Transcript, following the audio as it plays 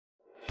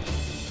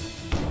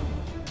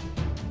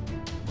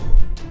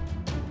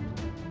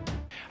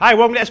Hi,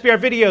 welcome to SBR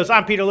Videos.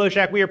 I'm Peter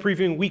Loshak. We are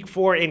previewing Week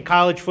 4 in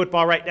college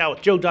football right now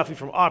with Joe Duffy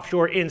from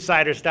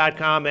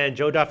OffshoreInsiders.com. And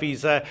Joe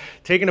Duffy's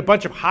taking a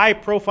bunch of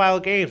high-profile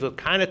games with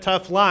kind of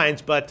tough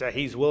lines, but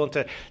he's willing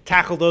to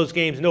tackle those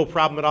games no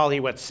problem at all. He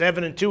went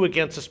 7-2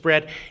 against the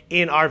spread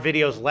in our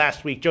videos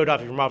last week. Joe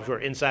Duffy from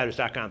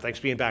OffshoreInsiders.com. Thanks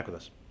for being back with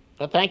us.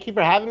 Well, thank you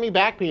for having me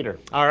back, Peter.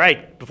 All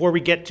right, before we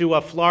get to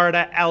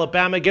Florida,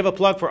 Alabama, give a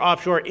plug for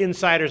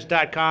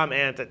OffshoreInsiders.com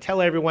and to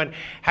tell everyone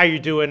how you're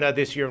doing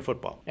this year in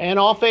football. And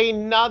off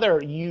another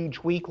huge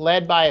week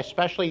led by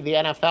especially the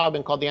NFL. I've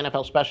been called the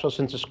NFL specialist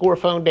since the Score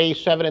Phone days,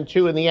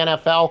 7-2 in the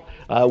NFL.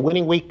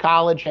 Winning week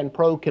college and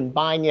pro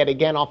combined yet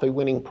again off a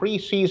winning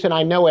preseason.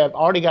 I know I've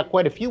already got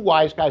quite a few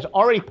wise guys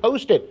already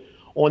posted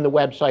on the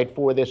website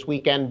for this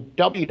weekend,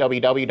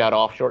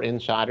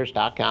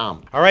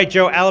 www.offshoreinsiders.com. All right,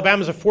 Joe,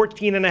 Alabama's a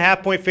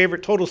 14.5-point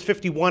favorite. Total's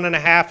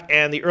 51.5,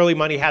 and the early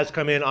money has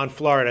come in on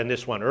Florida in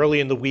this one. Early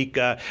in the week,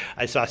 I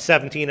saw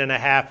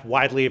 17.5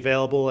 widely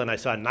available, and I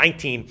saw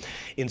 19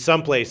 in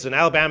some places. And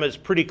Alabama is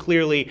pretty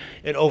clearly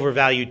an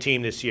overvalued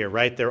team this year,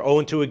 right? They're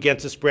 0-2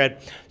 against the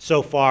spread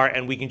so far,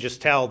 and we can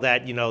just tell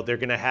that, you know, they're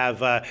going to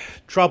have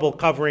trouble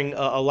covering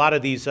a lot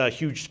of these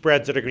huge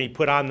spreads that are going to be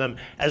put on them,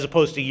 as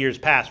opposed to years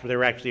past where they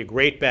were actually a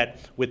great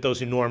bet with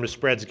those enormous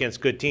spreads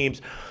against good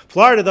teams.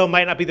 Florida, though,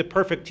 might not be the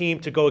perfect team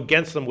to go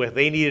against them with.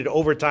 They needed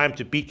overtime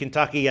to beat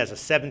Kentucky as a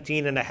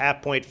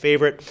 17.5-point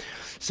favorite.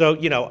 So,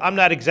 you know, I'm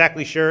not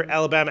exactly sure.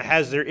 Alabama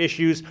has their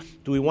issues.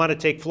 Do we want to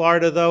take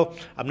Florida, though?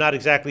 I'm not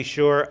exactly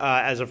sure.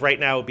 As of right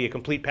now, it would be a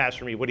complete pass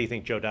for me. What do you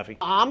think, Joe Duffy?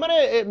 I'm going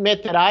to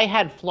admit that I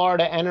had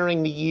Florida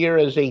entering the year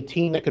as a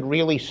team that could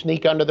really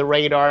sneak under the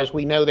radar. As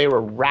we know, they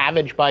were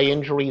ravaged by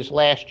injuries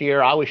last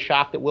year. I was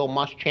shocked that Will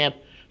Muschamp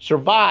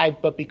survived,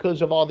 but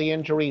because of all the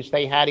injuries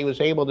they had, he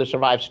was able to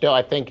survive still.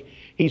 I think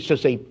he's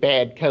just a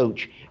bad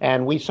coach.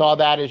 And we saw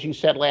that, as you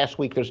said last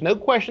week. There's no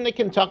question that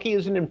Kentucky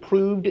is an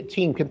improved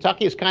team.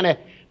 Kentucky is kind of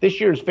this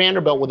year's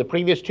Vanderbilt. With the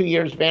previous 2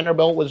 years,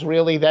 Vanderbilt was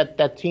really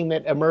that team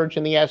that emerged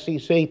in the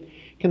SEC.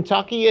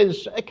 Kentucky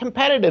is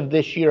competitive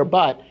this year,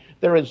 but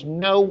there is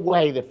no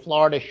way that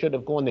Florida should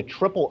have gone to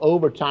triple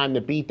overtime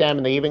to beat them,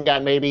 and they even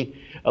got maybe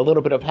a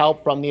little bit of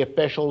help from the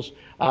officials.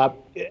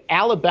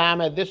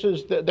 Alabama, this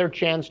is their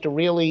chance to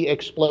really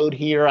explode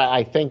here.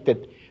 I think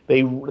that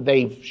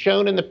they've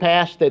shown in the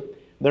past that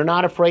they're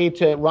not afraid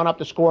to run up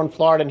the score in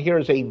Florida, and here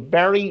is a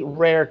very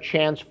rare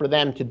chance for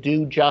them to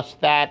do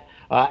just that.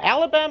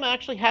 Alabama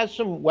actually has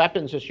some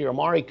weapons this year.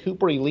 Amari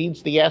Cooper, he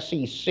leads the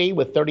SEC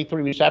with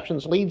 33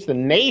 receptions, leads the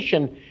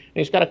nation, and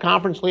he's got a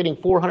conference-leading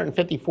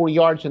 454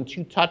 yards and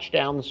 2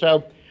 touchdowns.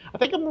 So I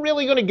think I'm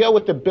really going to go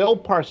with the Bill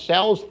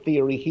Parcells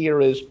theory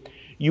here is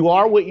you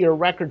are what your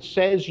record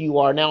says you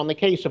are. Now, in the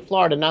case of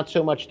Florida, not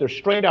so much their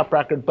straight-up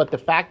record, but the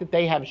fact that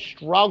they have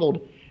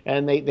struggled,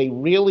 and they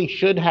really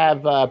should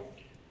have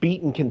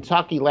beaten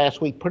Kentucky last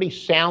week pretty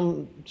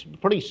soundly,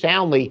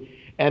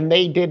 and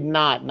they did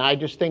not. And I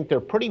just think they're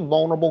pretty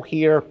vulnerable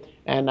here.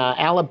 And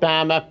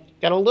Alabama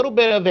got a little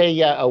bit of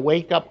a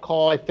wake-up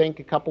call, I think,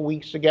 a couple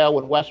weeks ago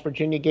when West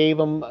Virginia gave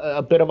them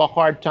a bit of a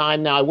hard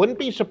time. Now, I wouldn't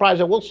be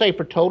surprised, I will say,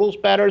 for totals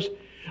bettors,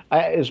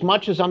 as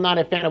much as I'm not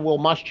a fan of Will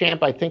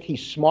Muschamp, I think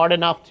he's smart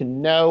enough to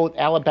know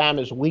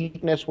Alabama's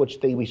weakness, which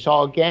we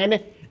saw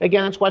again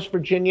against West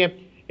Virginia,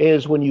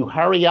 is when you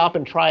hurry up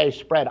and try a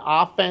spread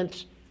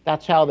offense.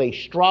 That's how they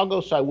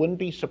struggle, so I wouldn't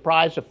be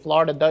surprised if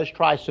Florida does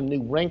try some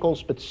new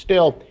wrinkles, but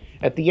still,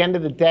 at the end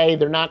of the day,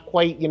 they're not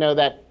quite, you know,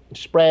 that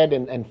spread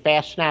and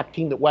fast snap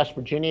team that West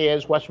Virginia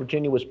is. West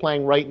Virginia was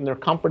playing right in their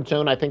comfort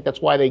zone. I think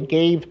that's why they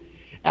gave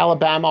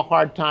Alabama a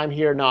hard time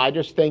here. No, I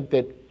just think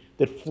that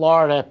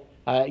Florida,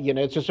 you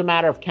know, it's just a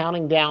matter of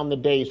counting down the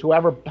days.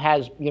 Whoever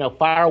has, you know,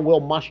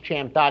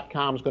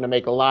 firewillmuschamp.com is going to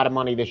make a lot of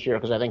money this year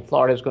because I think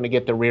Florida is going to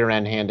get the rear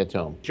end handed to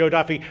them. Joe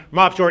Duffy from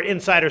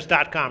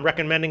OffshoreInsiders.com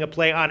recommending a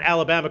play on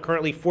Alabama,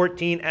 currently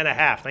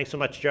 14.5. Thanks so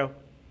much, Joe.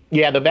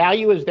 Yeah, the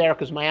value is there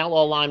because my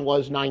outlaw line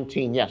was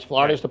 19. Yes,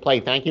 Florida is the play.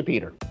 Thank you,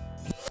 Peter.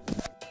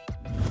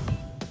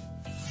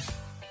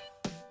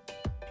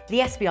 The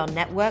SBR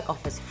Network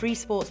offers free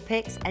sports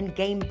picks and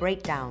game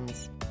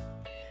breakdowns,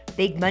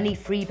 big money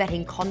free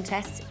betting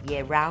contests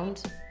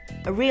year-round,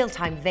 a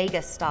real-time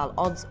Vegas-style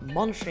odds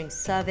monitoring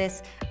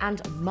service,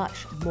 and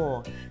much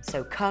more.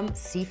 So come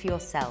see for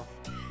yourself.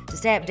 To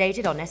stay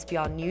updated on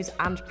SBR news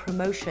and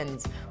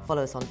promotions,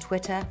 follow us on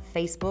Twitter,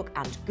 Facebook,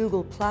 and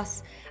Google+,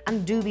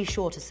 and do be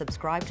sure to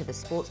subscribe to the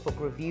Sportsbook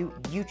Review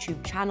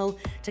YouTube channel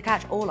to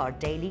catch all our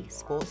daily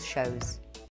sports shows.